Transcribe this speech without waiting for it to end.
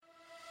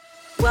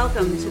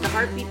Welcome to the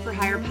Heartbeat for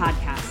Hire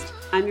podcast.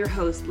 I'm your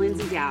host,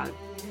 Lindsay Dowd.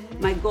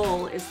 My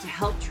goal is to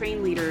help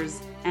train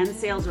leaders and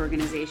sales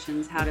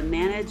organizations how to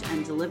manage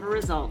and deliver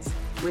results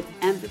with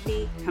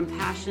empathy,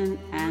 compassion,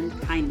 and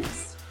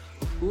kindness.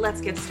 Let's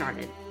get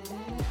started.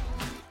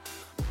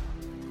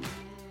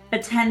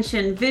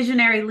 Attention,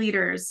 visionary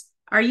leaders.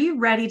 Are you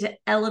ready to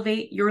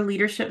elevate your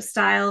leadership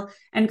style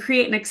and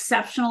create an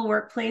exceptional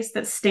workplace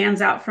that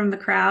stands out from the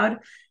crowd?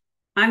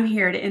 I'm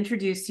here to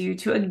introduce you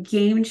to a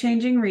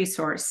game-changing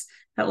resource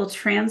that will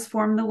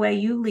transform the way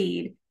you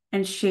lead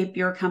and shape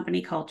your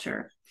company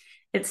culture.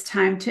 It's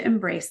time to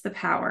embrace the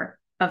power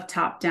of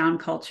top-down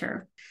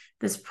culture.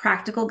 This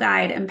practical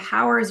guide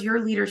empowers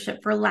your leadership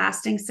for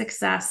lasting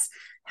success,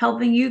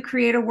 helping you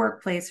create a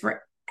workplace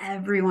where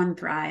everyone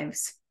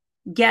thrives.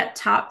 Get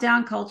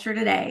top-down culture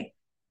today,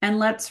 and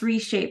let's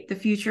reshape the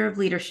future of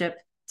leadership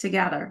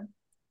together.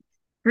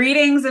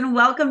 Greetings and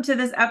welcome to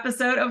this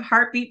episode of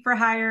Heartbeat for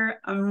Hire.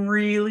 I'm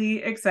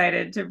really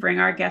excited to bring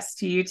our guest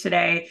to you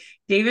today.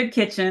 David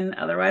Kitchen,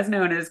 otherwise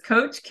known as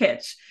Coach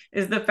Kitch,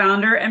 is the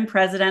founder and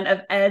president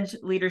of Edge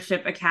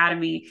Leadership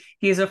Academy.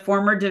 He is a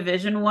former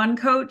Division I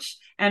coach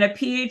and a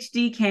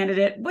PhD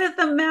candidate with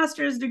a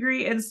master's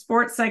degree in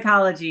sports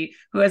psychology,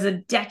 who has a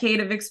decade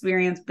of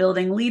experience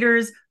building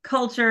leaders,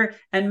 culture,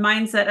 and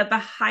mindset at the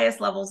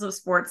highest levels of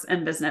sports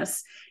and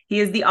business. He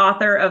is the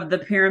author of The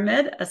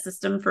Pyramid, a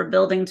system for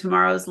building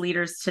tomorrow's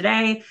leaders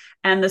today,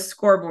 and The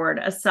Scoreboard,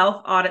 a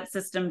self-audit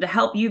system to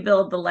help you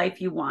build the life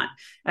you want.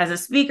 As a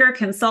speaker,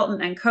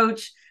 consultant, and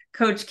coach,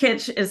 Coach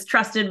Kitch is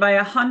trusted by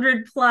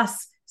 100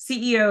 plus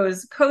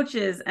CEOs,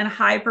 coaches, and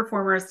high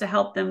performers to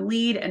help them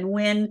lead and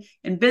win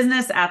in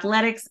business,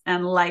 athletics,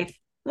 and life.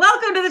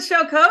 Welcome to the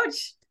show,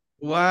 Coach.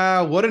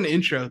 Wow, what an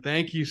intro.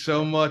 Thank you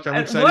so much. I'm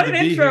excited to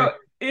be here.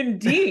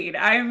 Indeed.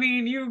 I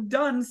mean, you've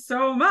done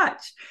so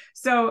much.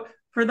 So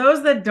for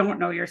those that don't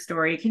know your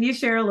story, can you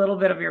share a little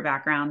bit of your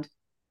background?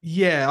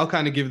 Yeah, I'll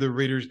kind of give the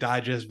Reader's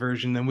Digest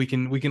version, then we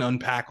can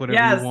unpack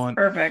whatever you want.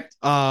 Perfect.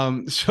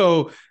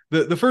 So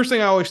the first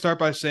thing I always start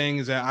by saying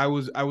is that I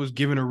was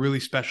given a really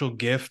special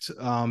gift,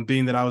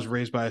 being that I was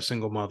raised by a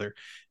single mother.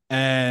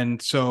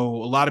 And so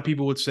a lot of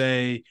people would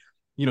say,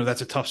 you know,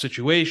 that's a tough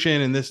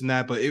situation and this and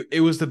that, but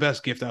it was the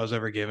best gift I was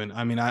ever given.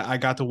 I mean, I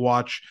got to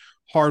watch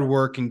hard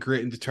work and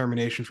grit and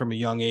determination from a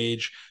young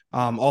age.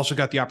 Also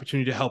got the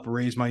opportunity to help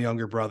raise my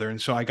younger brother. And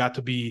so I got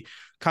to be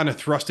kind of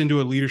thrust into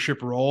a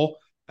leadership role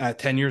at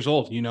 10 years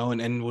old, you know,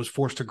 and was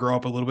forced to grow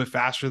up a little bit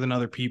faster than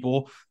other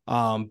people.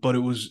 But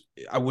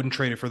I wouldn't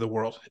trade it for the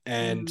world.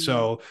 And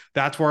so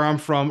that's where I'm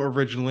from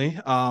originally,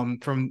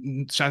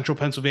 from central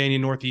Pennsylvania,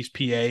 Northeast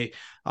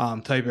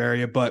PA type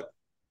area. But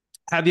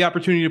had the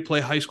opportunity to play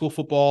high school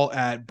football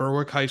at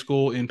Berwick High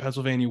School in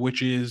Pennsylvania,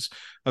 which is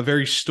a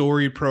very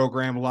storied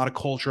program, a lot of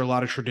culture, a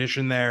lot of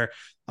tradition there.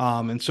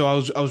 And so I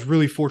was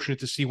really fortunate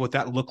to see what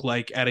that looked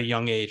like at a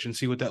young age and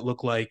see what that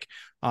looked like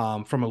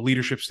from a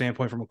leadership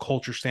standpoint, from a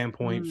culture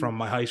standpoint, from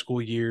my high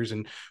school years,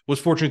 and was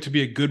fortunate to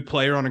be a good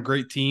player on a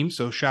great team.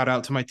 So shout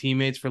out to my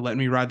teammates for letting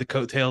me ride the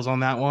coattails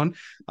on that one.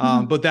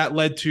 But that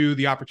led to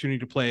the opportunity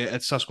to play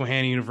at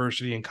Susquehanna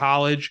University in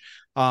college,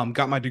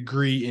 got my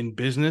degree in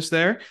business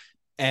there,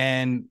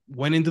 and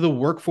went into the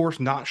workforce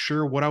not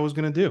sure what I was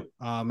going to do.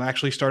 I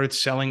actually started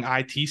selling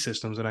IT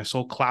systems, and I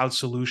sold cloud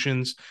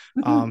solutions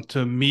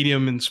to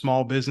medium and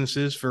small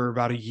businesses for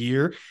about a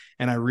year.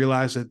 And I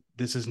realized that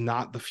this is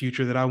not the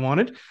future that I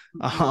wanted.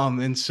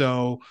 And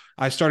so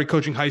I started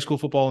coaching high school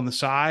football on the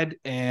side,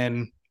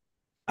 and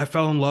I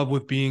fell in love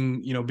with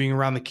being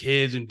around the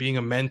kids and being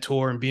a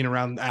mentor and being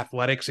around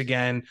athletics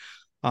again.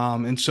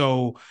 And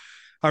so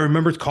I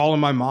remember calling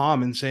my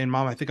mom and saying,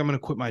 "Mom, I think I'm going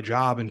to quit my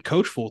job and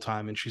coach full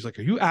time." And she's like,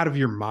 "Are you out of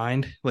your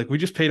mind? Like, we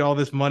just paid all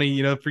this money,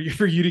 you know, for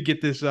you to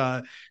get this,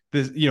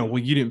 you know,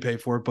 well, you didn't pay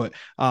for it, but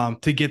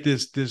to get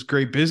this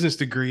great business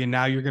degree, and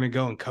now you're going to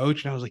go and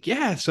coach." And I was like,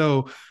 "Yeah."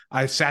 So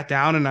I sat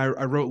down and I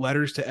wrote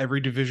letters to every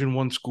Division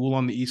I school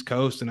on the East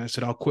Coast, and I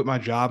said, "I'll quit my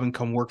job and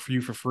come work for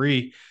you for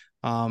free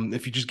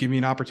if you just give me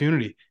an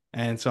opportunity."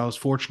 And so I was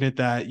fortunate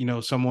that, you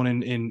know,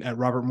 someone at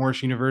Robert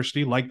Morris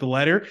University liked the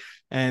letter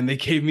and they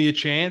gave me a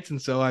chance.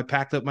 And so I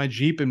packed up my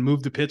Jeep and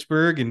moved to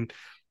Pittsburgh, and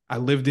I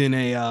lived in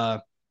it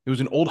was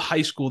an old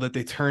high school that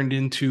they turned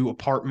into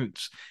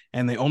apartments,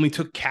 and they only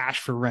took cash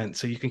for rent.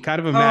 So you can kind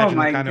of imagine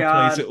the kind of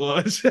place it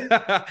was.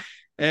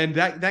 And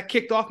that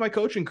kicked off my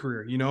coaching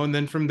career, you know, and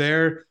then from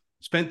there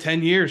spent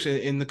 10 years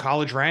in the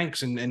college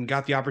ranks and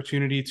got the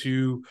opportunity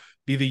to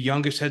be the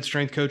youngest head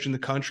strength coach in the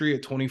country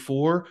at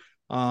 24.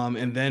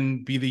 And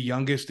then be the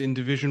youngest in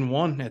Division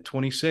I at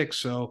 26.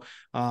 So,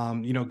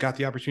 you know, got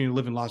the opportunity to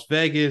live in Las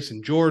Vegas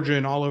and Georgia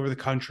and all over the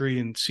country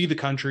and see the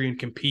country and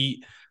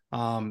compete.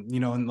 You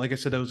know, and like I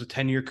said, that was a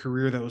 10-year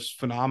career that was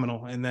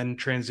phenomenal, and then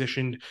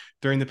transitioned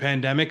during the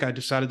pandemic. I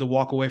decided to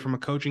walk away from a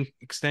coaching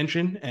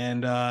extension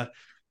and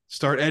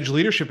start Edge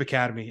Leadership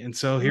Academy. And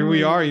so here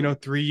we are, you know,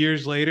 3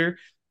 years later,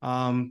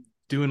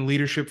 doing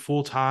leadership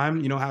full time,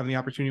 you know, having the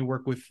opportunity to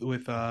work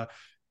with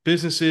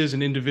businesses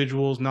and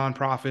individuals,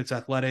 nonprofits,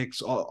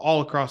 athletics,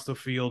 all across the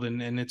field.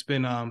 And it's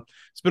been a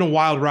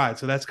wild ride.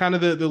 So that's kind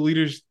of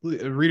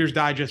the Reader's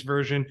Digest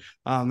version.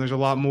 There's a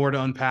lot more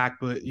to unpack,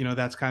 but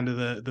that's kind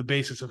of the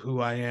basis of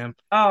who I am.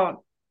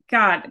 Oh,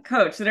 God,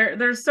 coach,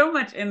 there's so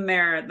much in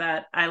there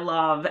that I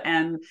love.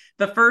 And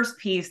the first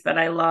piece that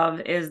I love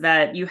is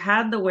that you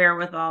had the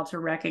wherewithal to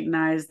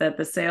recognize that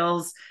the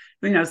sales,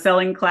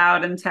 selling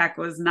cloud and tech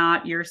was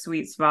not your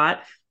sweet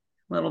spot.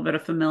 A little bit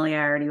of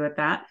familiarity with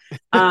that.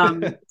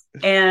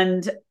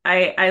 And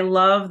I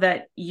love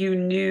that you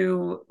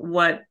knew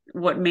what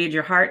made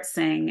your heart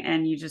sing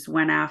and you just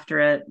went after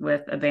it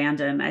with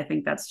abandon. I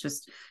think that's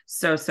just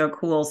so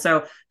cool.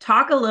 So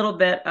talk a little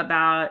bit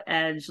about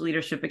Edge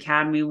Leadership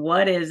Academy.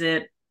 What is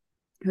it?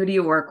 Who do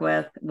you work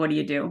with? What do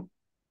you do?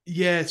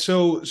 Yeah,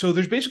 so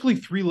there's basically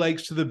three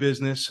legs to the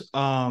business.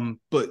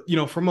 But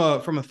from a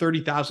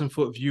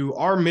 30,000-foot view,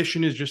 our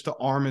mission is just to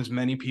arm as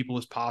many people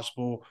as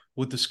possible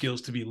with the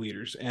skills to be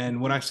leaders.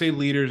 And when I say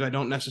leaders, I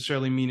don't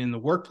necessarily mean in the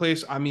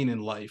workplace, I mean in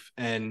life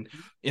and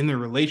in their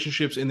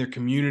relationships, in their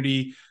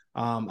community.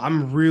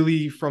 I'm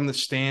really from the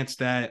stance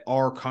that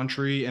our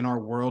country and our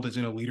world is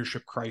in a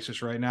leadership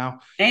crisis right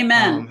now.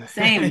 Amen.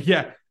 Same.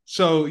 Yeah.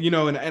 So,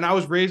 and I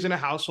was raised in a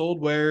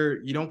household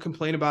where you don't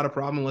complain about a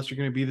problem unless you're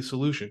going to be the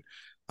solution.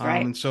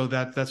 Right. And so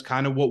that's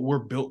kind of what we're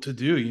built to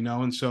do,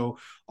 and so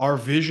our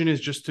vision is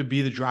just to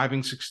be the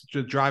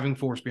driving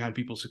force behind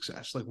people's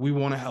success. Like we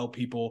want to help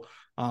people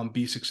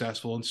be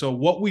successful. And so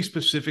what we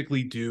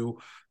specifically do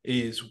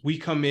is we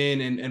come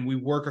in and we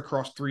work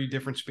across three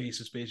different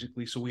spaces,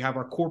 basically. So we have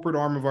our corporate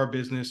arm of our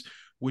business,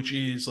 which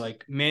is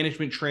like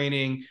management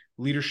training,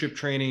 leadership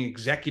training,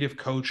 executive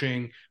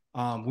coaching.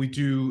 We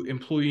do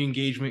employee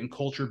engagement and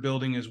culture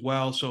building as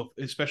well. So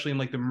especially in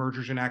like the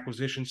mergers and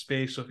acquisition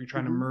space. So if you're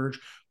trying to merge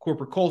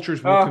corporate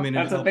cultures, we'll come in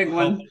and that's a big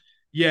one.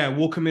 Yeah,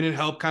 we'll come in and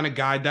help kind of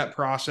guide that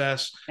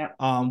process. Yep.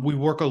 We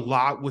work a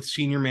lot with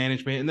senior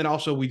management, and then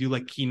also we do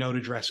like keynote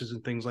addresses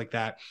and things like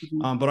that.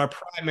 But our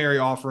primary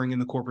offering in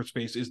the corporate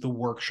space is the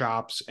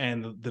workshops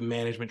and the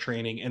management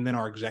training, and then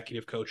our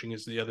executive coaching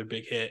is the other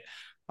big hit.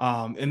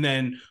 And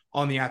then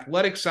on the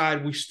athletic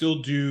side, we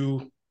still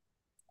do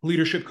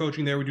leadership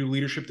coaching there. We do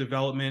leadership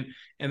development,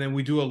 and then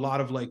we do a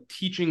lot of like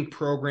teaching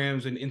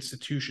programs and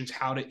institutions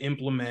how to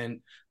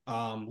implement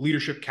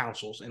leadership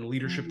councils and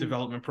leadership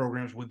development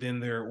programs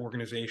within their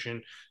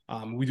organization.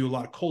 We do a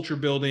lot of culture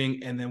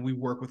building, and then we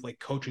work with like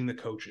coaching the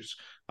coaches.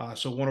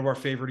 So one of our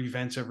favorite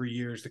events every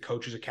year is the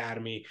Coaches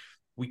Academy.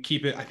 We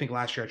keep it, I think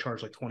last year I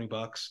charged like $20.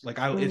 Like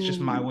it's just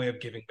my way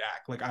of giving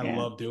back. Like I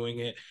love doing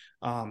it.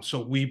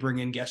 So we bring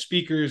in guest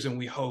speakers and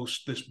we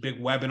host this big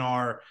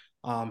webinar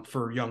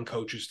for young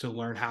coaches to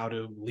learn how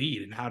to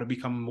lead and how to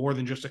become more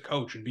than just a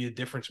coach and be a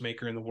difference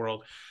maker in the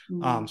world.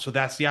 So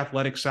that's the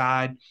athletic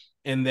side.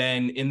 And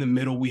then in the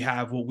middle, we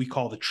have what we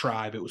call the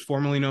Tribe. It was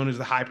formerly known as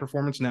the High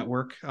Performance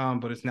Network,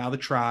 but it's now the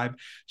Tribe.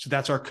 So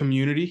that's our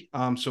community.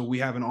 So we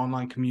have an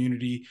online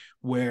community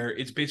where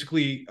it's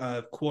basically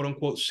a quote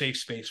unquote safe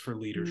space for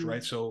leaders,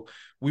 right? So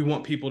we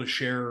want people to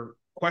share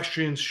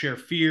questions, share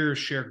fears,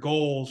 share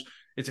goals.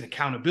 It's an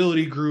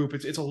accountability group.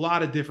 It's a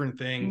lot of different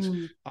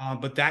things.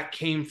 But that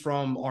came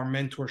from our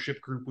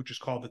mentorship group, which is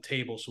called The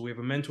Table. So we have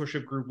a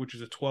mentorship group, which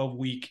is a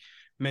 12-week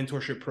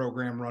mentorship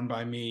program run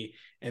by me.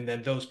 And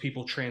then those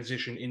people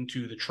transition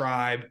into the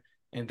Tribe.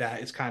 And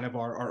that is kind of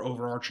our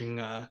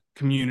overarching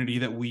community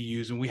that we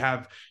use. And we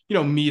have,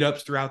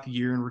 meetups throughout the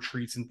year and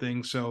retreats and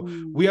things. So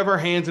we have our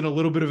hands in a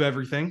little bit of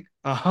everything.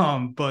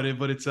 But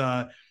it's,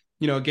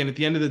 again, at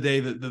the end of the day,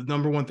 the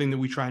number one thing that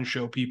we try and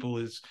show people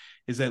is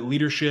that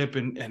leadership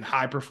and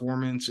high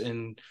performance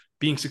and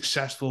being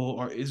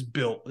successful is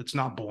built. It's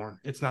not born.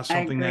 It's not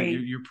something that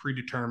you're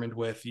predetermined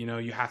with.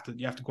 You have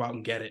to go out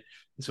and get it.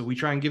 And so we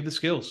try and give the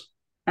skills.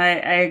 I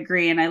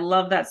agree. And I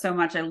love that so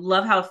much. I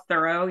love how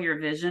thorough your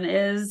vision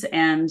is.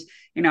 And,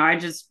 I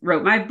just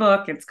wrote my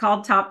book. It's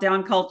called Top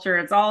Down Culture.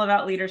 It's all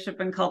about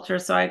leadership and culture.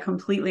 So I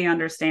completely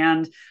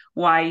understand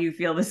why you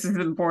feel this is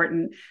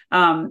important.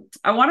 I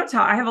want to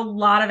talk, I have a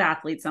lot of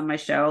athletes on my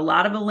show, a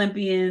lot of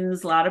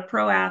Olympians, a lot of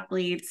pro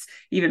athletes,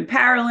 even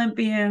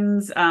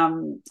Paralympians,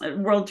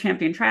 world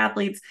champion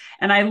triathletes.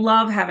 And I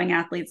love having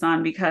athletes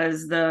on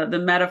because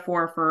the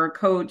metaphor for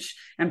coach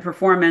and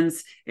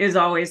performance is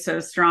always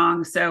so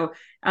strong. So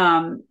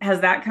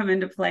has that come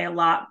into play a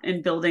lot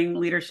in building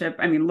leadership?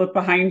 I mean, look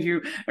behind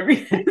you.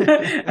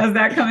 Has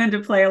that come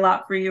into play a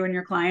lot for you and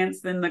your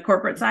clients than the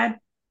corporate side?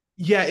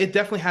 Yeah, it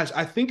definitely has.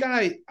 I think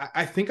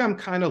I'm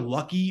kind of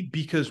lucky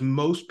because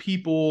most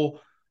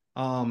people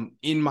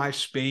in my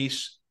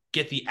space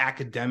get the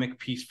academic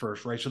piece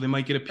first, right? So they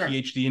might get a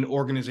PhD in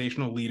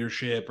organizational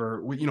leadership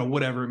or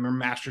whatever, or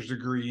master's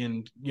degree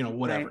and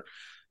whatever.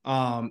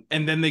 Right.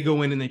 And then they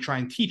go in and they try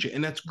and teach it.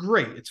 And that's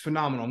great. It's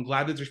phenomenal. I'm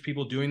glad that there's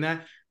people doing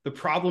that. The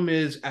problem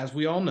is, as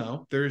we all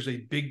know, there's a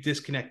big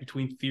disconnect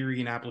between theory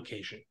and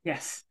application.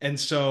 Yes. And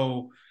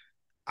so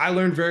I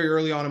learned very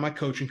early on in my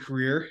coaching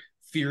career,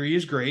 theory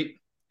is great.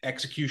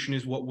 Execution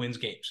is what wins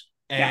games.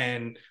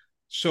 And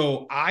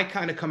So I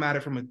kind of come at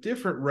it from a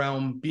different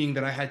realm, being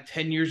that I had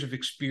 10 years of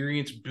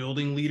experience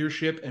building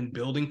leadership and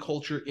building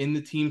culture in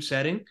the team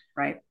setting.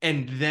 Right.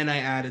 And then I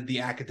added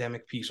the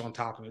academic piece on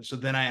top of it. So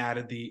then I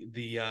added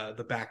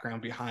the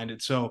background behind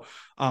it. So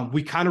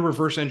we kind of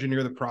reverse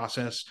engineer the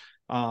process.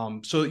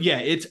 So yeah,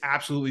 it's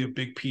absolutely a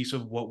big piece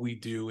of what we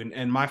do.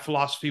 And my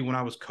philosophy when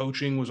I was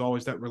coaching was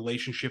always that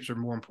relationships are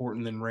more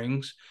important than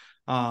rings.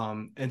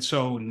 And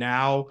so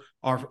now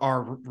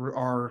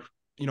our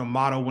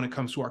motto when it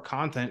comes to our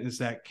content is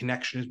that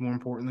connection is more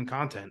important than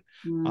content.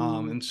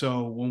 And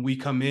so when we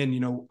come in,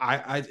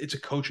 it's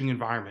a coaching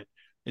environment.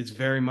 It's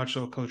very much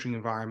so a coaching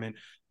environment.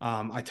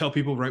 I tell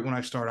people right when I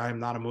start, I am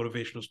not a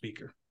motivational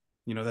speaker.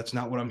 That's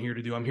not what I'm here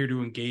to do. I'm here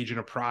to engage in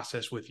a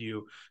process with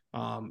you,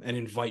 and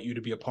invite you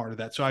to be a part of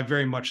that. So I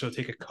very much so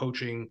take a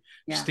coaching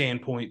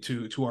standpoint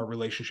to our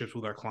relationships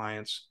with our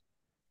clients.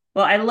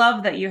 Well, I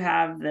love that you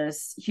have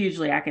this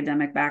hugely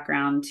academic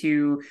background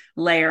to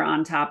layer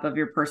on top of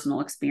your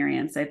personal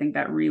experience. I think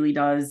that really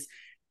does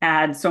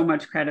add so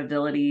much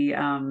credibility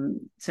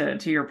to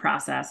your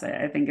process.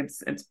 I think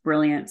it's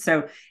brilliant.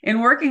 So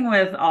in working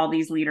with all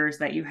these leaders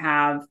that you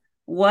have,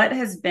 what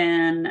has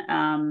been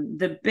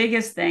the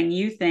biggest thing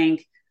you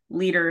think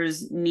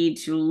leaders need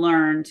to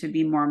learn to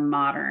be more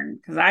modern?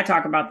 Because I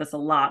talk about this a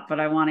lot, but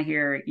I want to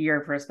hear your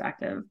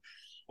perspective.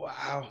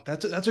 Wow,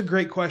 that's a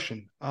great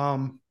question.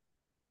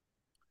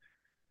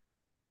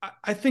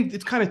 I think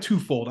it's kind of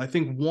twofold. I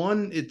think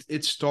one,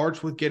 it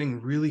starts with getting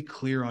really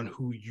clear on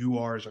who you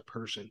are as a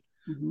person.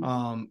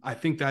 I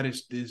think that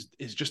is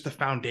just the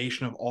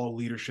foundation of all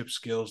leadership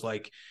skills.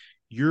 Like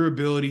your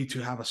ability to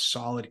have a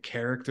solid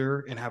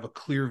character and have a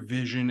clear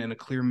vision and a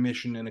clear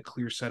mission and a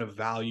clear set of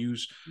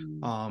values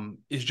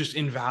is just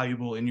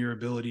invaluable in your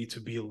ability to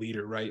be a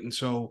leader, right? And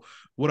so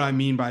what I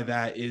mean by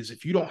that is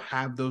if you don't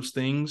have those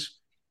things,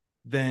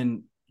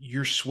 then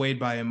you're swayed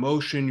by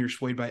emotion, you're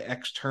swayed by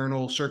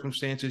external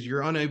circumstances,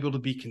 you're unable to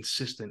be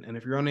consistent. And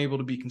if you're unable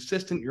to be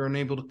consistent, you're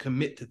unable to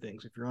commit to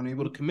things. If you're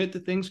unable to commit to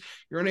things,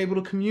 you're unable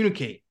to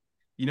communicate.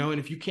 And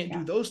if you can't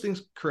do those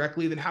things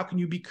correctly, then how can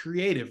you be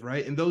creative,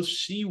 right? And those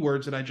C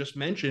words that I just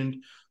mentioned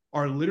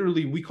are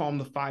literally, we call them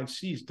the 5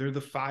 C's. They're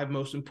the 5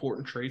 most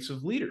important traits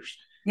of leaders.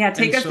 Yeah,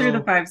 take us through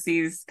the 5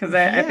 C's, because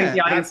I think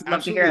the audience would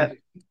love to hear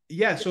it.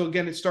 Yeah, so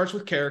again, it starts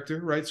with character,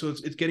 right? So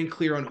it's getting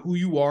clear on who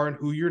you are and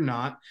who you're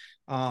not.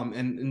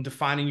 And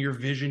defining your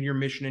vision, your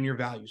mission, and your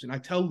values. And I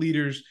tell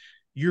leaders,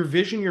 your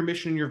vision, your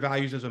mission, and your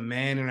values as a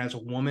man and as a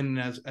woman,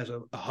 and as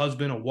a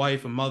husband, a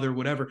wife, a mother,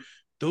 whatever,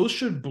 those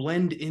should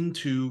blend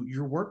into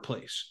your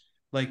workplace.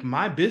 Like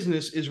my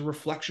business is a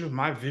reflection of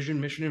my vision,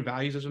 mission, and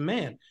values as a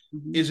man.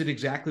 Is it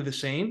exactly the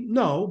same?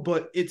 No,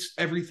 but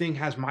everything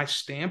has my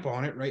stamp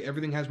on it, right?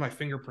 Everything has my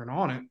fingerprint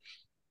on it.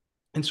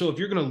 And so if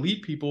you're going to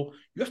lead people,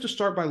 you have to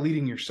start by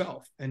leading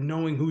yourself and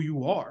knowing who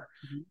you are,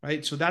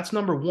 right? So that's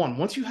number one.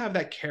 Once you have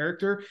that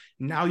character,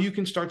 now you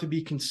can start to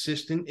be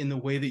consistent in the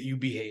way that you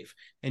behave.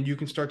 And you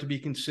can start to be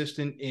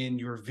consistent in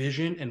your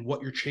vision and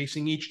what you're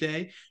chasing each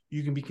day.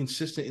 You can be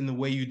consistent in the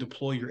way you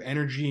deploy your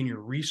energy and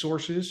your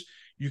resources.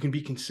 You can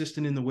be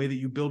consistent in the way that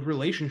you build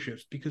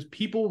relationships, because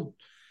people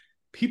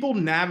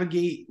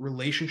navigate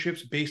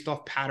relationships based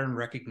off pattern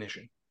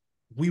recognition.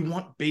 We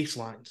want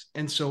baselines.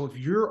 And so if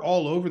you're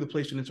all over the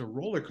place and it's a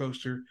roller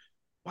coaster,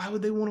 why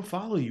would they want to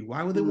follow you?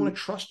 Why would they want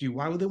to trust you?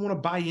 Why would they want to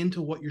buy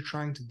into what you're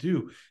trying to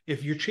do?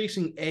 If you're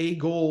chasing A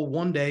goal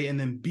one day and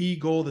then B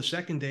goal the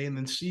second day and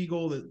then C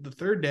goal the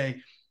third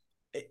day,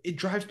 it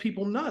drives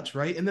people nuts,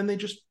 right? And then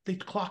they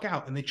clock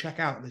out and they check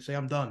out and they say,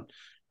 I'm done,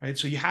 right?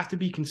 So you have to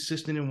be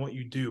consistent in what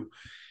you do.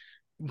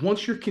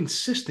 Once you're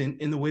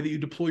consistent in the way that you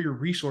deploy your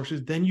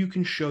resources, then you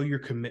can show your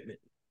commitment.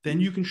 Then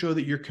you can show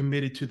that you're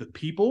committed to the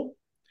people,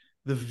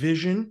 the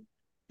vision,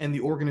 and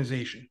the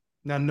organization.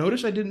 Now,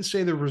 notice I didn't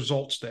say the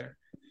results there,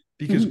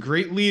 because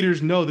great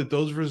leaders know that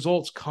those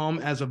results come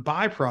as a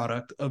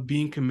byproduct of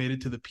being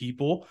committed to the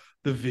people,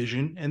 the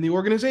vision, and the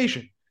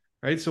organization,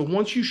 right? So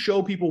once you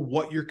show people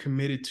what you're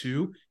committed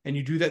to, and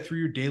you do that through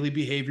your daily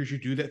behaviors, you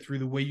do that through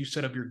the way you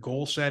set up your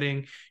goal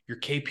setting,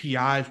 your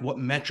KPIs, what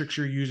metrics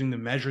you're using to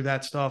measure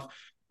that stuff.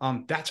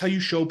 That's how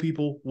you show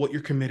people what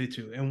you're committed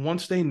to. And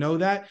once they know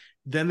that,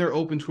 then they're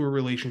open to a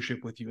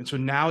relationship with you. And so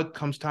now it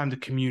comes time to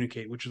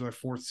communicate, which is our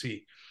 4th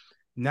C.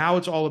 Now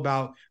it's all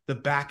about the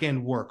back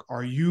end work.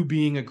 Are you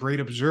being a great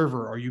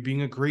observer? Are you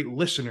being a great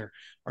listener?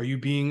 Are you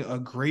being a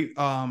great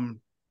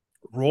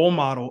role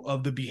model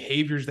of the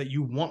behaviors that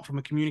you want from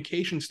a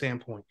communication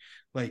standpoint?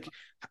 Like,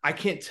 I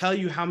can't tell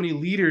you how many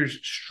leaders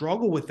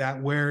struggle with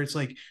that, where it's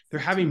like they're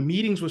having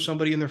meetings with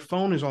somebody and their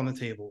phone is on the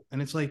table.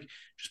 And it's like,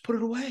 just put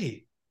it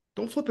away.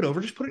 Don't flip it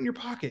over. Just put it in your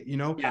pocket.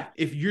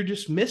 If you're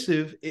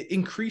dismissive, it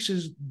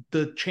increases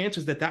the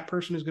chances that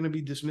person is going to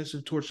be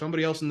dismissive towards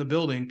somebody else in the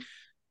building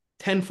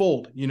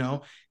tenfold,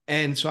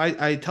 And so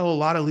I tell a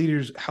lot of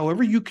leaders,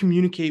 however you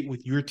communicate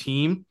with your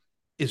team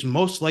is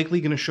most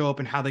likely going to show up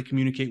in how they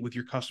communicate with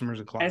your customers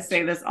and clients. I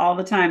say this all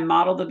the time: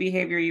 model the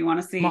behavior you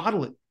want to see.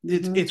 Model it.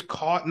 It's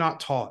caught, not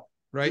taught.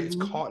 right? It's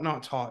Mm-hmm. caught,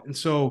 not taught. And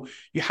so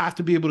you have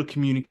to be able to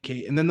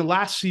communicate. And then the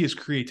last C is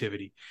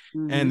creativity.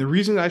 Mm-hmm. And the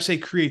reason I say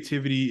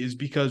creativity is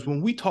because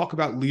when we talk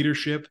about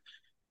leadership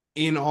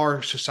in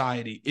our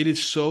society, it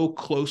is so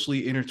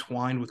closely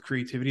intertwined with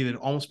creativity that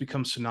it almost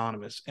becomes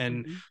synonymous.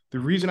 And Mm-hmm. the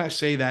reason I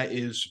say that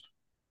is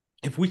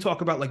if we talk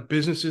about like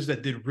businesses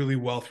that did really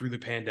well through the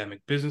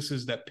pandemic,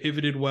 businesses that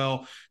pivoted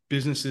well,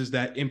 businesses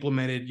that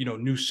implemented,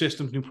 new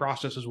systems, new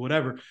processes,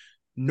 whatever,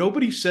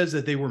 nobody says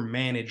that they were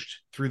managed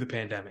through the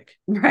pandemic.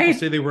 Right.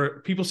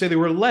 People say they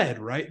were led,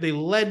 right? They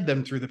led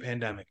them through the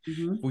pandemic.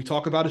 Mm-hmm. We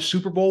talk about a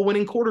Super Bowl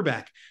winning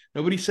quarterback.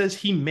 Nobody says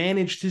he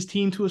managed his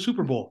team to a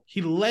Super Bowl.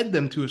 He led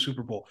them to a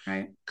Super Bowl.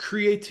 Right.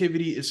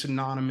 Creativity is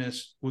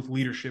synonymous with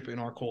leadership in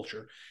our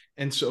culture.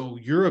 And so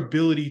your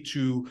ability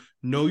to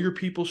know your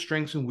people's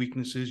strengths and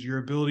weaknesses, your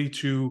ability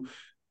to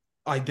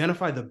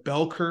identify the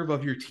bell curve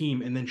of your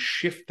team and then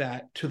shift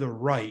that to the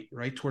right,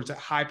 towards that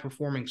high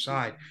performing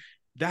side.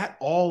 That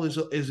all is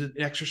an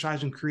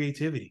exercise in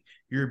creativity.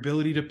 Your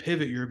ability to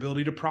pivot, your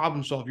ability to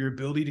problem solve, your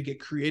ability to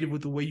get creative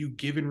with the way you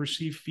give and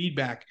receive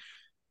feedback.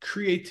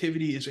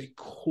 Creativity is a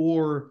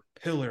core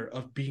pillar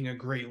of being a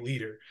great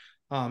leader.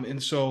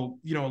 And so,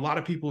 a lot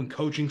of people in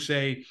coaching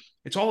say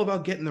it's all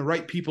about getting the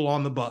right people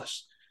on the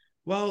bus.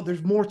 Well,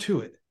 there's more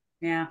to it.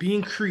 Yeah.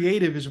 Being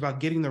creative is about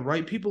getting the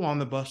right people on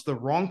the bus, the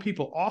wrong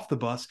people off the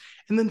bus,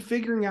 and then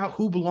figuring out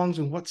who belongs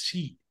in what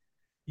seat.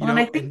 Well, and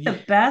I think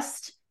the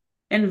best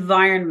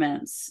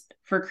environments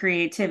for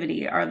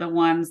creativity are the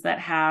ones that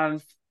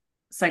have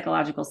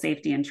psychological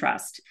safety and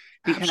trust,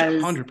 because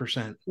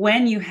 100%.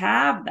 when you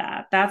have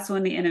that, that's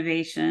when the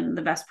innovation,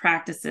 the best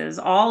practices,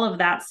 all of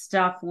that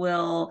stuff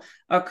will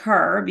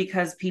occur,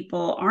 because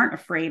people aren't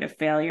afraid of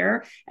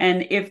failure.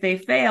 And if they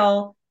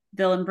fail,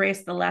 they'll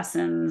embrace the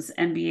lessons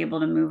and be able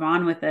to move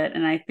on with it.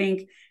 And I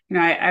think,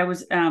 I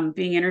was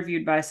being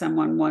interviewed by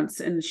someone once,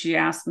 and she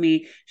asked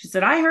me, she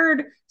said, I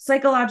heard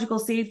psychological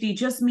safety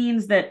just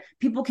means that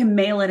people can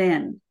mail it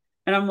in.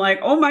 And I'm like,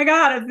 oh my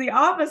God, it's the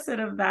opposite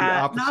of The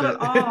that. Not at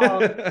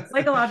all. opposite.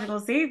 Psychological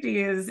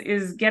safety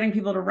is getting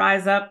people to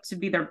rise up to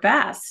be their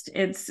best.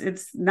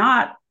 It's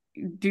not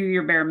do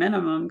your bare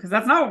minimum, because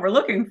that's not what we're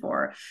looking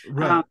for.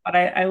 Right. But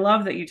I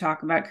love that you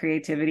talk about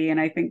creativity, and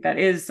I think that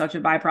is such a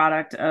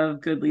byproduct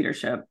of good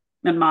leadership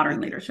and modern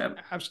leadership.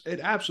 It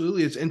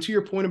absolutely is. And to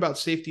your point about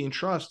safety and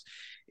trust,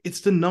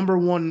 it's the number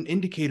one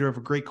indicator of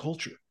a great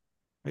culture.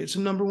 Right? It's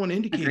the number one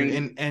indicator.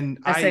 Agreed. And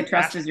I say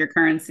trust is your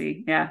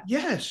currency. Yeah.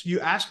 Yes,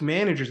 you ask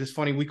managers. It's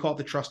funny, we call it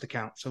the trust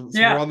account. So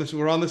Yeah. we're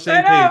on the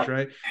same page,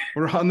 right?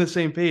 We're on the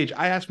same page.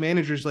 I ask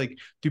managers, like,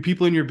 do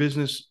people in your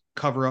business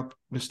cover up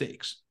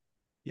mistakes?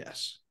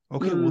 Yes.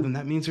 Okay, well then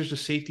that means there's a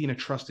safety and a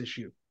trust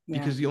issue.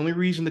 Because the only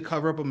reason to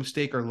cover up a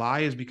mistake or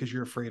lie is because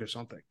you're afraid of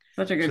something.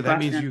 Such a good So that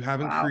question. means you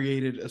haven't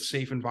created a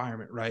safe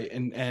environment, right?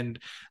 And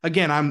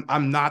again,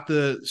 I'm not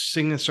the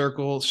sit in a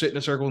circle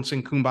and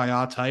sing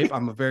kumbaya type.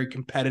 I'm a very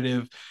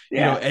competitive,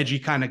 edgy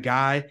kind of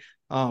guy.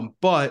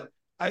 But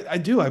I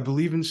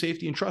believe in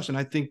safety and trust. And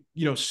I think,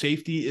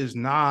 safety is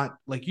not,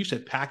 like you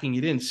said, packing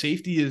it in.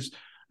 Safety is,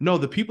 no,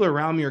 the people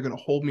around me are going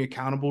to hold me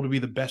accountable to be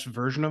the best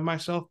version of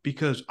myself,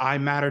 because I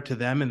matter to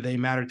them and they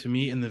matter to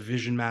me, and the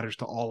vision matters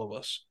to all of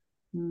us.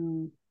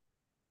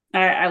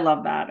 I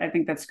love that. I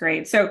think that's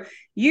great. So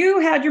you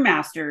had your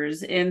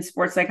master's in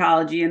sports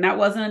psychology, and that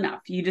wasn't enough.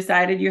 You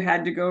decided you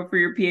had to go for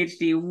your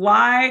PhD.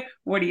 Why?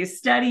 What are you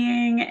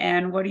studying?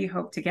 And what do you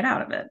hope to get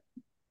out of it?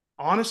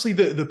 Honestly,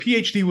 the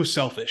PhD was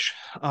selfish.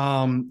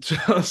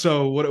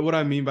 So what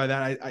I mean by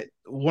that, I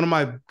one of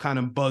my kind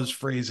of buzz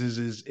phrases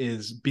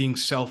is being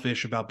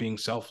selfish about being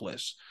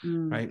selfless,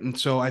 right? And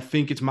so I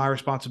think it's my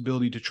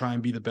responsibility to try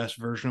and be the best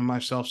version of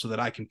myself so that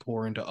I can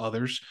pour into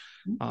others.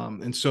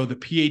 And so the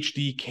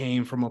PhD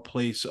came from a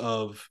place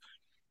of,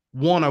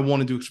 one, I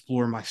wanted to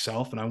explore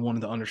myself and I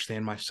wanted to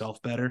understand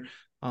myself better.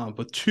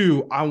 But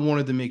two, I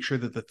wanted to make sure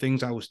that the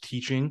things I was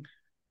teaching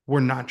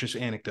were not just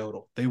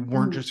anecdotal. They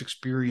weren't just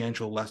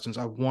experiential lessons.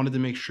 I wanted to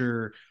make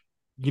sure,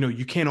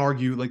 you can't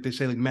argue, like they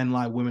say, like men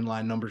lie, women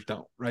lie, numbers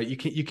don't, right?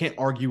 You can't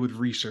argue with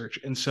research.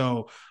 And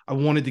so I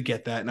wanted to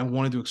get that and I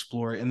wanted to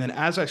explore it. And then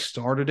as I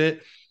started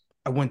it,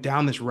 I went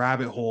down this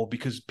rabbit hole,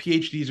 because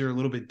PhDs are a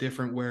little bit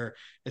different, where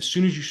as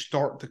soon as you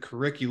start the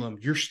curriculum,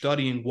 you're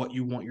studying what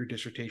you want your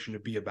dissertation to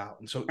be about.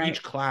 And so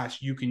each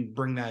class you can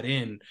bring that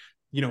in,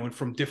 and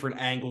from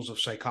different angles of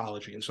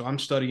psychology. And so I'm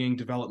studying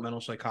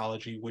developmental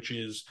psychology, which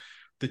is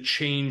the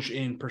change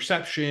in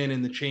perception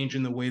and the change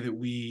in the way that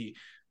we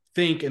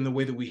think and the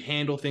way that we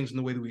handle things and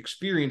the way that we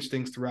experience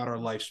things throughout our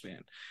lifespan.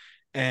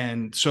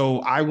 And so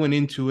I went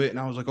into it and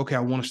I was like, okay, I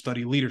want to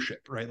study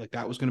leadership, right? Like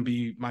that was going to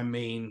be my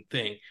main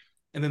thing.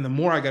 And then the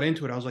more I got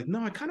into it, I was like,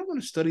 no, I kind of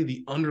want to study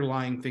the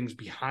underlying things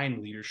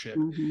behind leadership.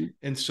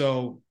 And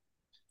so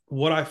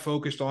what I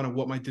focused on and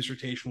what my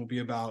dissertation will be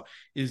about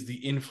is the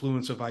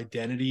influence of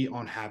identity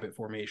on habit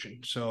formation.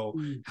 So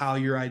how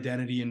your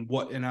identity and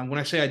when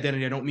I say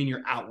identity, I don't mean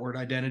your outward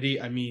identity.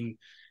 I mean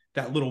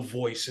that little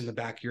voice in the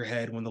back of your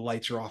head when the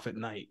lights are off at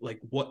night, like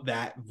what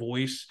that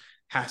voice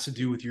has to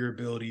do with your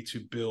ability to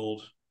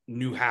build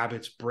new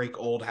habits, break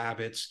old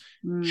habits,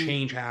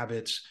 change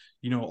habits,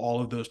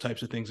 all of those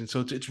types of things. And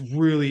so it's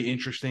really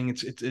interesting.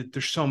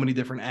 There's so many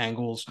different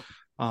angles.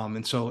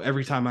 And so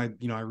every time I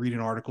read an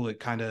article, it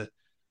kind of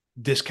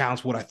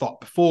discounts what I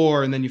thought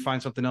before, and then you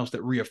find something else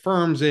that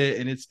reaffirms it.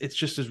 And it's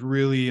just this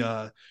really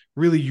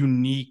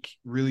unique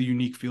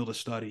field of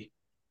study.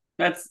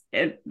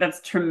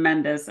 That's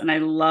tremendous. And I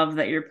love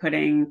that you're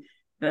putting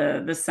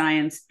the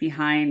science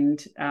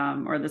behind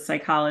or the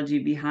psychology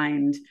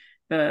behind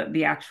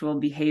the actual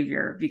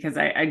behavior, because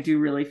I do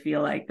really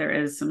feel like there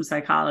is some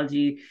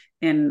psychology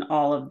in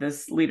all of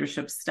this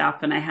leadership stuff.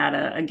 And I had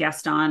a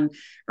guest on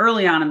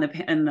early on in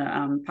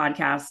the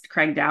podcast,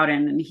 Craig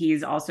Dowden, and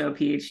he's also a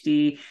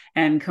PhD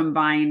and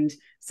combined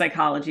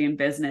psychology and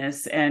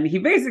business. And he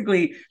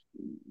basically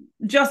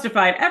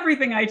justified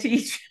everything I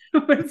teach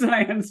with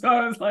science. So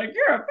I was like,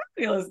 you're a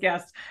fabulous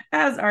guest,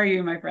 as are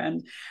you, my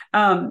friend.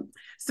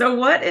 So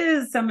what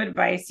is some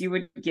advice you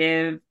would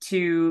give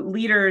to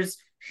leaders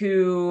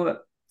who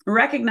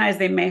recognize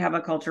they may have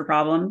a culture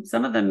problem?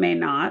 Some of them may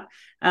not,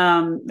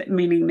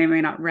 meaning they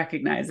may not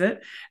recognize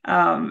it.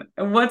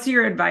 What's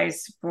your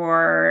advice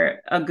for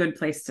a good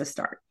place to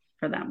start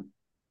for them?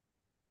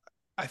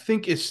 I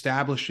think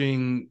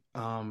establishing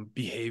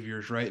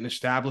behaviors, right? And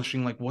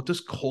establishing like, what does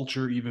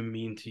culture even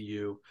mean to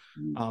you?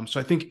 So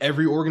I think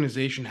every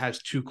organization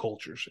has two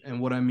cultures.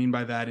 And what I mean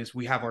by that is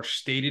we have our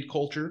stated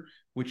culture,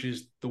 which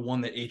is the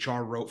one that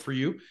HR wrote for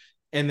you.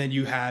 And then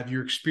you have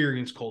your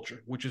experience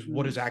culture, which is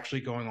what is actually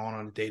going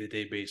on a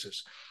day-to-day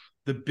basis.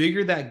 The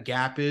bigger that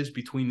gap is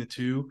between the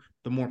two,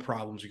 the more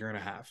problems you're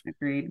going to have.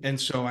 Agreed. And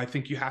so I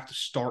think you have to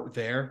start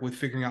there with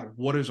figuring out,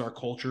 what is our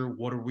culture?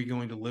 What are we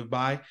going to live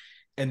by?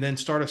 And then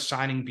start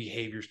assigning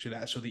behaviors to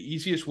that. So the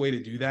easiest way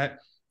to do that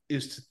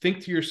is to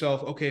think to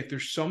yourself, okay,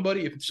 if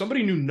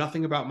somebody knew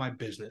nothing about my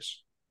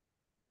business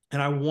and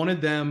I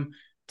wanted them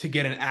to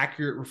get an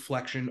accurate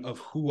reflection of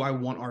who I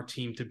want our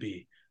team to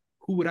be,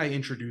 who would I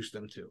introduce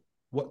them to?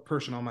 What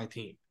person on my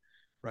team,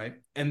 right?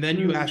 And then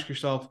you ask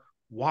yourself,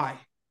 why?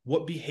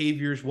 What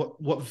behaviors,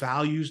 what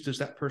values does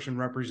that person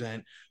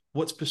represent?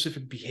 What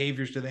specific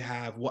behaviors do they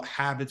have? What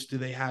habits do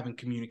they have in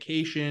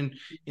communication,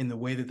 in the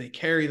way that they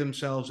carry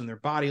themselves, in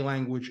their body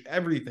language,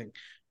 everything,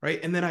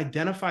 right? And then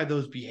identify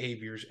those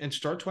behaviors and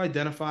start to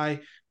identify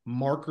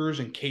markers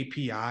and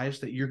KPIs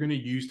that you're going to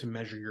use to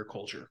measure your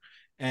culture.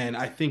 And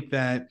I think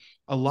that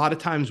a lot of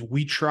times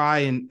we try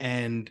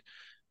and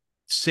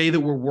say that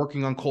we're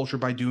working on culture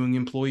by doing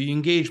employee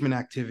engagement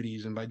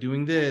activities and by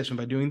doing this and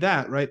by doing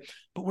that, right?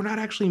 But we're not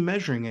actually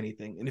measuring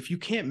anything. And if you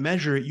can't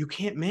measure it, you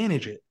can't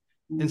manage it.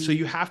 And so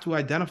you have to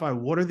identify,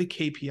 what are the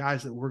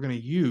KPIs that we're going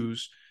to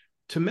use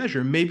to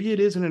measure. Maybe it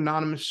is an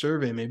anonymous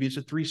survey. Maybe it's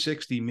a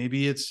 360.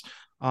 Maybe it's,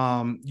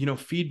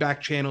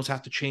 feedback channels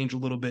have to change a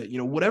little bit.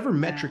 Whatever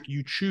metric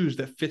you choose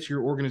that fits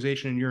your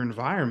organization and your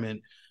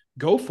environment,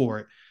 go for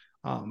it.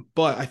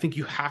 But I think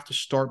you have to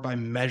start by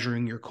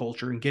measuring your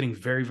culture and getting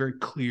very, very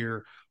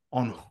clear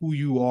on who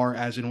you are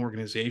as an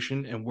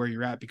organization and where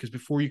you're at, because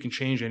before you can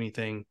change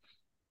anything,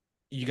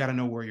 you got to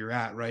know where you're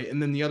at, right? And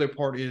then the other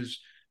part is,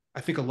 I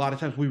think a lot of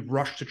times we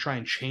rush to try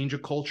and change a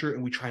culture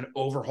and we try and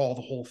overhaul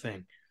the whole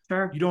thing.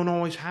 Sure. You don't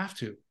always have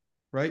to,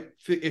 right?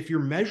 If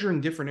you're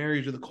measuring different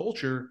areas of the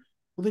culture,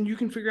 well, then you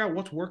can figure out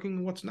what's working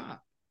and what's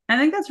not. I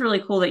think that's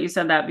really cool that you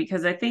said that,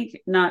 because I think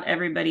not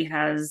everybody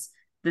has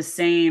the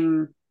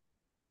same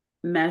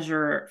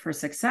measure for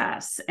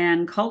success,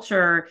 and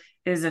culture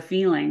is a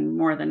feeling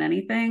more than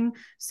anything.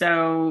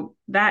 So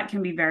that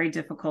can be very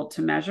difficult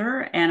to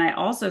measure. And I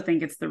also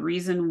think it's the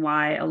reason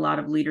why a lot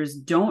of leaders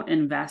don't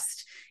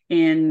invest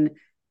in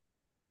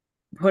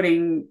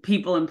putting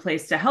people in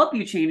place to help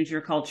you change your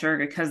culture,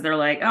 because they're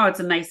like, oh, it's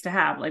a nice to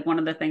have. Like, one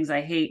of the things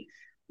I hate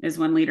is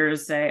when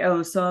leaders say,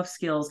 oh, soft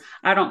skills.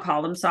 I don't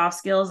call them soft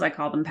skills. I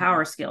call them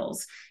power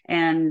skills.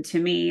 And to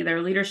me,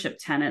 they're leadership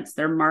tenets.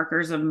 They're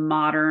markers of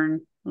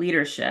modern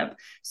leadership.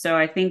 So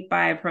I think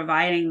by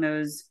providing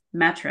those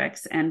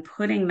metrics and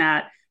putting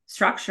that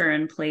structure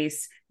in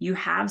place, you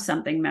have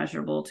something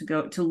measurable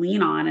to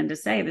lean on and to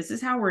say, this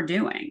is how we're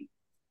doing.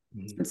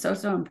 It's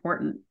so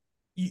important.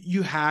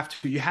 You have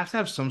to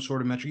have some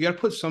sort of metric. You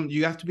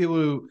have to be able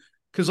to,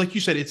 because like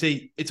you said,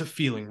 it's a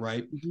feeling,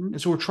 right?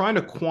 And so we're trying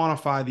to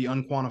quantify the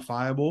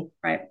unquantifiable,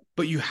 right?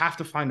 But you have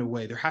to find a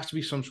way. There has to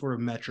be some sort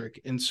of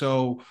metric. And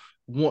so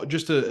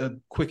just a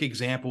quick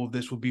example of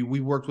this would be, we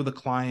worked with a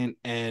client,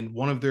 and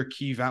one of their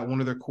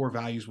core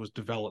values was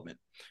development,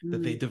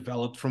 that they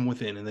developed from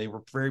within. And they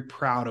were very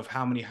proud of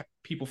how many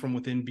people from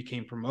within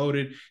became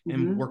promoted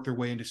and worked their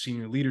way into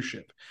senior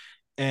leadership.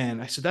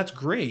 And I said, that's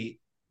great,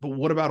 but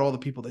what about all the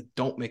people that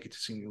don't make it to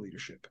senior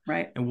leadership?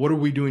 Right. And what are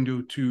we doing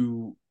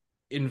to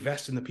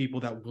invest in the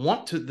people that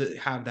want to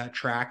have that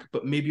track,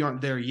 but maybe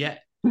aren't there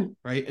yet?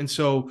 Right. And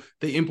so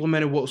they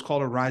implemented what was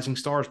called a Rising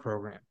Stars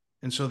program.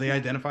 And so they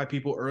identify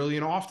people early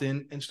and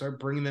often and start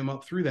bringing them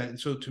up through that. And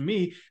so to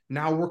me,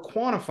 now we're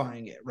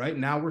quantifying it, right?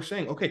 Now we're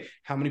saying, okay,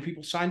 how many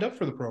people signed up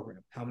for the program?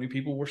 How many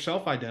people were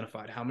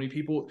self-identified? How many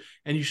people,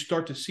 and you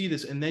start to see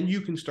this, and then you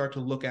can start to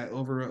look at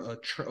over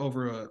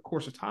a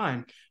course of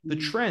time, the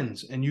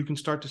trends, and you can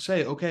start to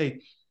say, okay,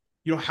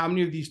 how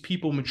many of these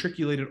people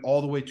matriculated all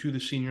the way to the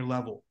senior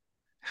level?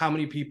 how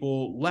many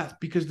people left,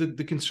 because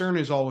the concern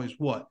is always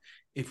what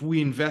if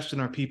we invest in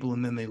our people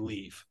and then they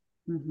leave.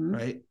 Mm-hmm.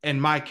 Right. And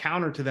my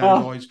counter to that is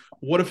Oh, always,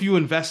 what if you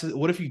invest,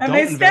 what if you and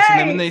they don't invest in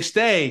them and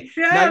stay. they stay?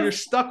 Now you're Yes.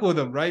 stuck with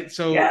them. Right.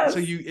 So Yes.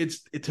 you,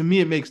 to me,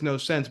 it makes no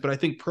sense. But I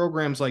think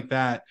programs like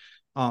that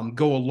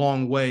go a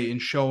long way in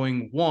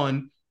showing,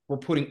 one, we're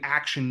putting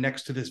action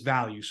next to this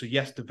value. So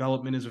yes,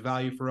 development is a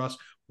value for us.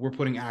 We're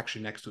putting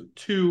action next to it.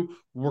 Two,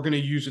 we're going to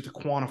use it to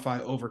quantify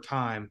over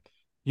time,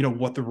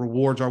 what the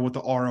rewards are, what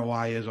the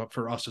ROI is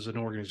for us as an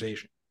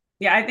organization.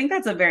 Yeah, I think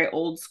that's a very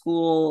old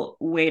school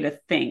way to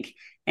think.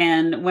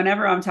 And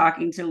whenever I'm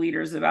talking to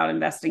leaders about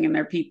investing in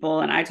their people,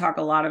 and I talk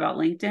a lot about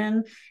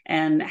LinkedIn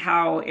and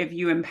how if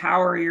you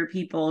empower your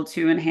people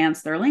to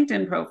enhance their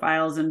LinkedIn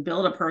profiles and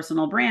build a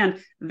personal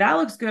brand, that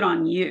looks good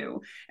on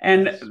you.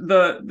 And Yes.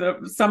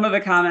 the some of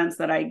the comments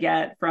that I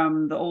get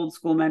from the old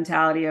school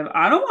mentality of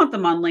I don't want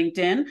them on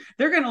LinkedIn,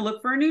 they're going to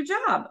look for a new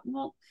job.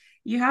 Well,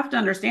 you have to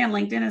understand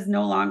LinkedIn is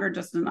no longer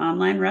just an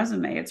online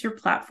resume. It's your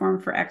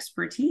platform for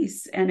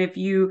expertise. And if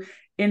you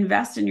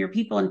invest in your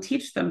people and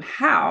teach them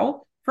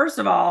how, first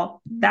of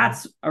all,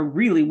 that's a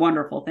really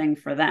wonderful thing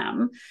for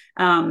them.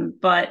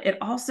 But it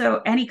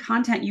also, any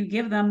content you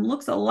give them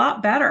looks a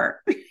lot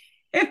better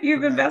if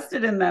you've Correct.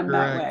 invested in them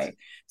that Correct. way.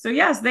 So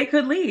yes, they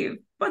could leave,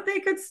 but they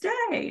could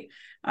stay.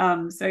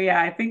 So yeah,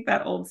 I think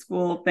that old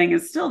school thing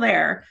is still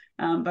there,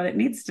 but it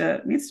needs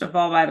to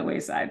fall by the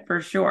wayside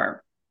for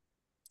sure.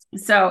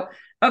 So,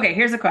 okay,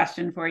 here's a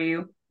question for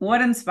you. What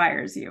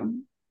inspires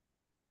you?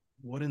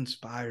 What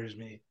inspires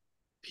me?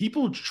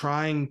 People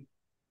trying,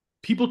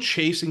 people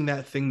chasing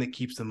that thing that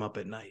keeps them up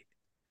at night.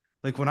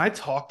 Like when I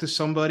talk to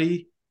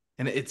somebody,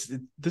 and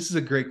this is a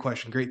great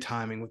question, great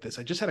timing with this.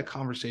 I just had a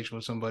conversation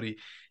with somebody,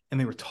 and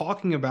they were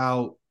talking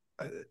about,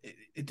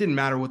 it didn't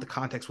matter what the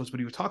context was,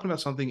 but he was talking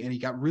about something, and he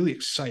got really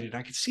excited.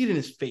 I could see it in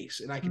his face,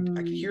 and I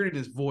could hear it in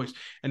his voice,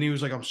 and he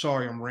was like, "I'm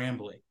sorry, I'm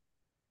rambling."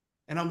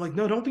 And I'm like,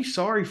 "No, don't be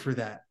sorry for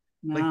that."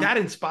 Like No. that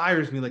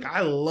inspires me. Like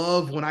I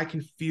love when I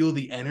can feel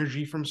the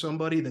energy from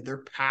somebody that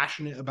they're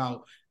passionate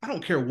about. I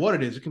don't care what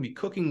it is. It can be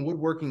cooking,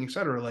 woodworking,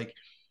 etc. Like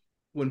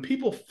when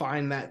people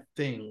find that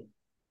thing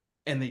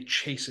and they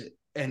chase it,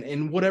 and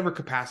in whatever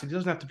capacity, it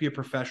doesn't have to be a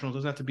professional, it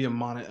doesn't have to be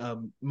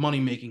a money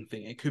making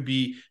thing. It could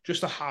be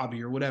just a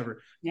hobby or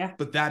whatever. Yeah.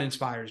 But that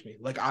inspires me.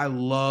 Like I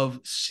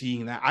love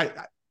seeing that.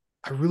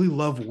 I really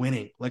love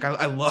winning. Like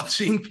I love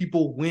seeing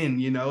people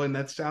win, and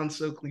that sounds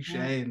so Yeah.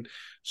 cliche and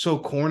so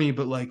corny,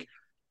 but like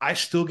I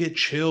still get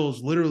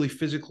chills, literally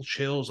physical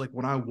chills, like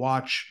when I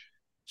watch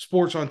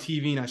sports on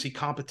TV and I see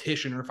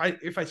competition, or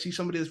if I see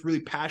somebody that's really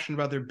passionate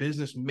about their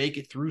business make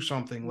it through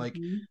something. Like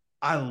Mm-hmm.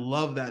 I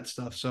love that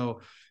stuff. So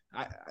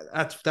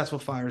that's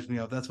what fires me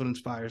up. That's what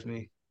inspires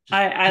me. Just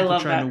I people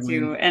love trying to that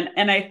too. win.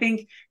 And I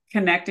think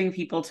connecting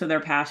people to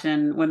their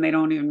passion when they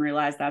don't even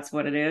realize that's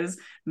what it is,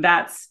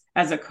 that's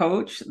as a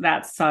coach,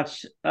 that's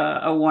such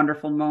a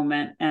wonderful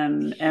moment.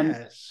 And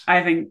Yes.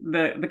 I think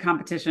the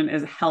competition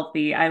is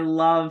healthy. I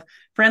love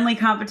friendly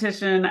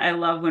competition. I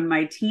love when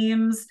my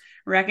teams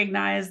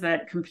recognize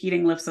that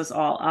competing lifts us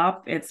all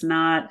up. It's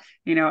not,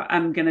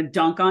 I'm gonna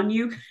dunk on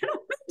you.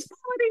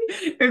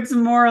 It's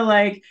more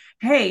like,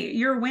 hey,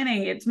 you're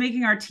winning. It's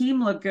making our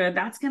team look good.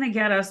 That's going to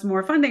get us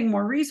more funding,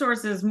 more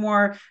resources,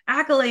 more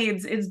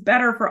accolades. It's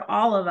better for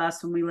all of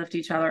us when we lift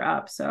each other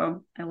up.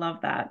 So I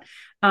love that.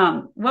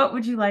 What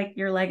would you like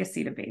your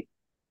legacy to be?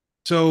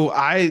 So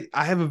I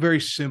have a very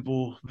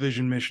simple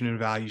vision, mission, and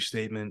value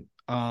statement.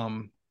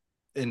 And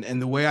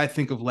the way I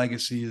think of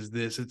legacy is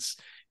this: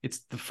 it's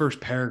the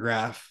first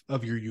paragraph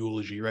of your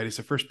eulogy, right? It's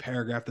the first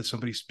paragraph that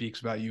somebody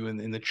speaks about you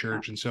in the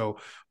church. And so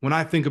when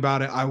I think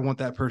about it, I want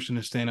that person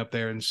to stand up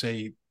there and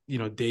say,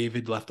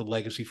 David left a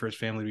legacy for his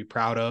family to be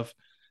proud of.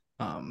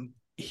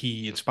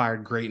 He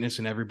inspired greatness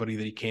in everybody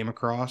that he came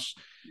across.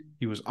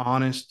 He was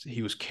honest,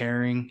 he was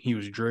caring, he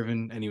was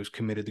driven, and he was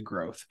committed to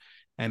growth.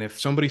 And if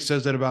somebody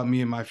says that about me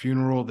in my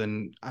funeral,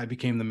 then I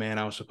became the man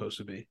I was supposed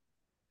to be.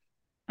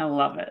 I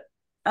love it.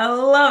 I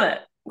love it.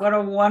 What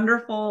a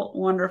wonderful,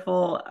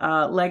 wonderful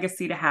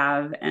legacy to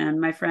have. And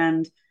my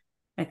friend,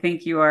 I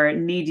think you are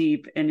knee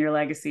deep in your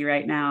legacy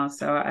right now.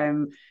 So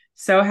I'm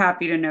so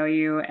happy to know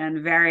you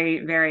and very,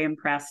 very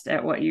impressed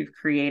at what you've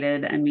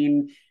created. I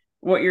mean,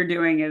 what you're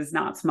doing is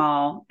not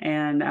small,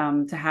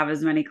 and to have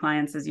as many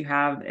clients as you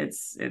have,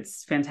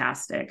 it's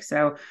fantastic.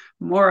 So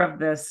more of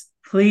this,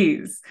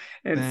 please.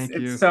 Thank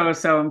It's you.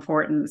 so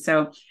important.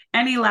 So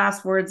any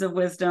last words of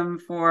wisdom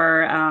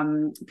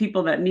for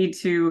people that need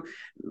to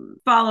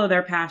follow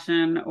their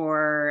passion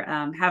or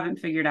haven't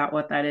figured out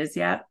what that is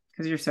yet?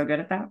 Because you're so good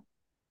at that.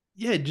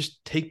 Yeah,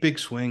 just take big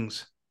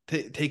swings.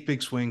 Take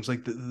big swings.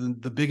 Like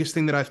the biggest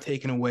thing that I've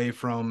taken away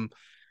from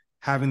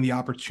having the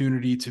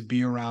opportunity to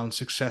be around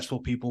successful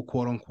people,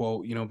 quote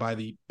unquote, by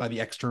the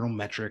external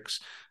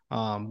metrics,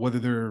 whether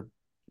they're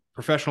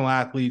professional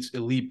athletes,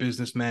 elite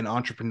businessmen,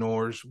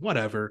 entrepreneurs,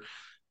 whatever,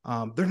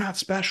 they're not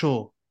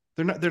special.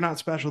 They're not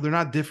special. They're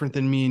not different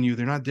than me and you.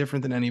 They're not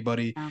different than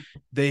anybody. Yeah.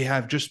 They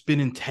have just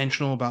been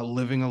intentional about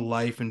living a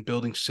life and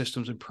building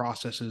systems and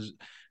processes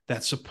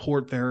that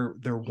support their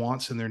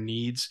wants and their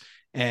needs.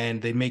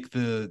 and they make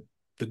the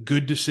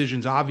good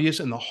decisions obvious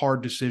and the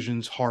hard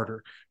decisions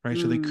harder, right?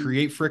 So they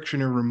create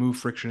friction or remove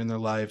friction in their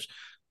lives.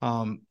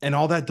 And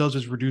all that does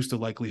is reduce the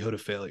likelihood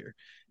of failure.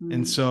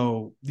 And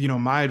so,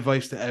 my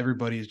advice to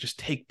everybody is just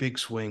take big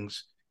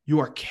swings. You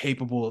are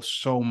capable of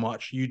so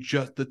much.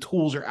 The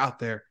tools are out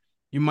there.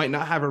 You might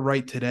not have it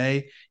right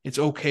today. It's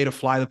okay to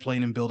fly the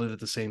plane and build it at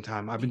the same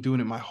time. I've been doing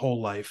it my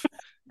whole life.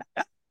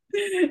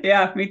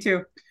 Yeah, me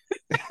too.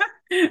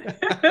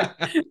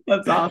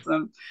 That's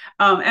awesome.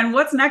 And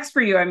what's next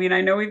for you? I mean,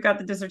 I know we've got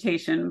the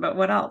dissertation, but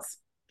what else?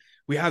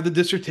 We have the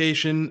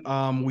dissertation.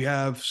 We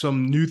have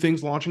some new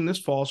things launching this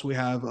fall. So we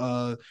have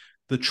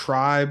the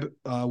tribe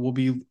will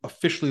be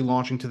officially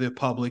launching to the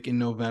public in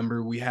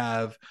November. We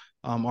have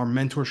our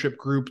mentorship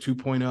group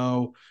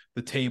 2.0,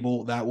 the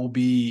table, that will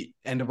be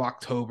end of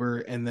October.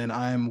 And then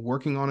I'm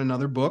working on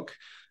another book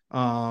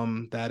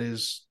that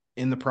is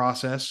in the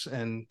process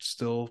and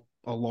still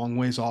a long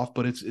ways off,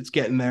 but it's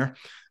getting there.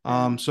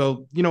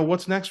 So,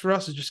 what's next for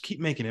us is just keep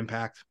making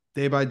impact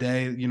day by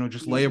day,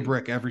 just lay a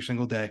brick every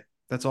single day.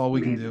 That's all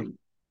we can do.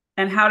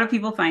 And how do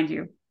people find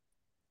you?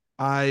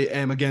 I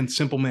am, again,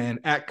 Simple Man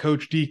at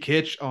Coach D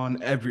Kitch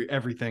on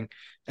everything,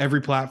 every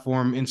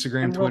platform,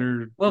 Instagram,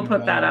 Twitter. We'll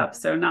put that up,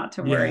 so not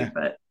to worry.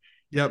 But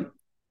yep.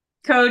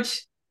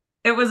 Coach,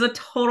 it was a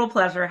total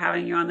pleasure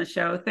having you on the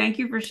show. Thank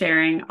you for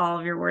sharing all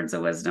of your words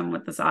of wisdom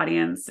with this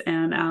audience.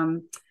 And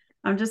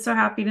I'm just so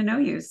happy to know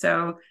you.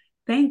 So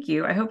thank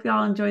you. I hope you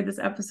all enjoyed this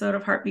episode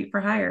of Heartbeat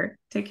for Hire.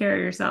 Take care of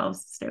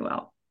yourselves. Stay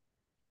well.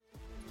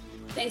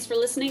 Thanks for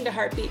listening to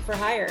Heartbeat for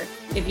Hire.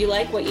 If you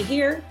like what you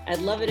hear, I'd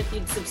love it if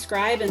you'd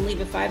subscribe and leave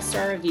a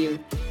 5-star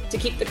review. To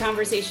keep the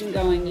conversation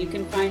going, you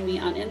can find me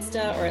on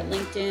Insta or at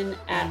LinkedIn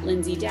at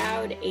Lindsay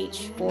Dowd,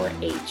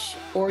 H4H,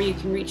 or you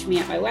can reach me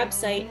at my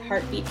website,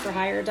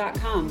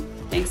 heartbeatforhire.com.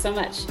 Thanks so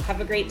much. Have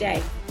a great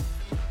day.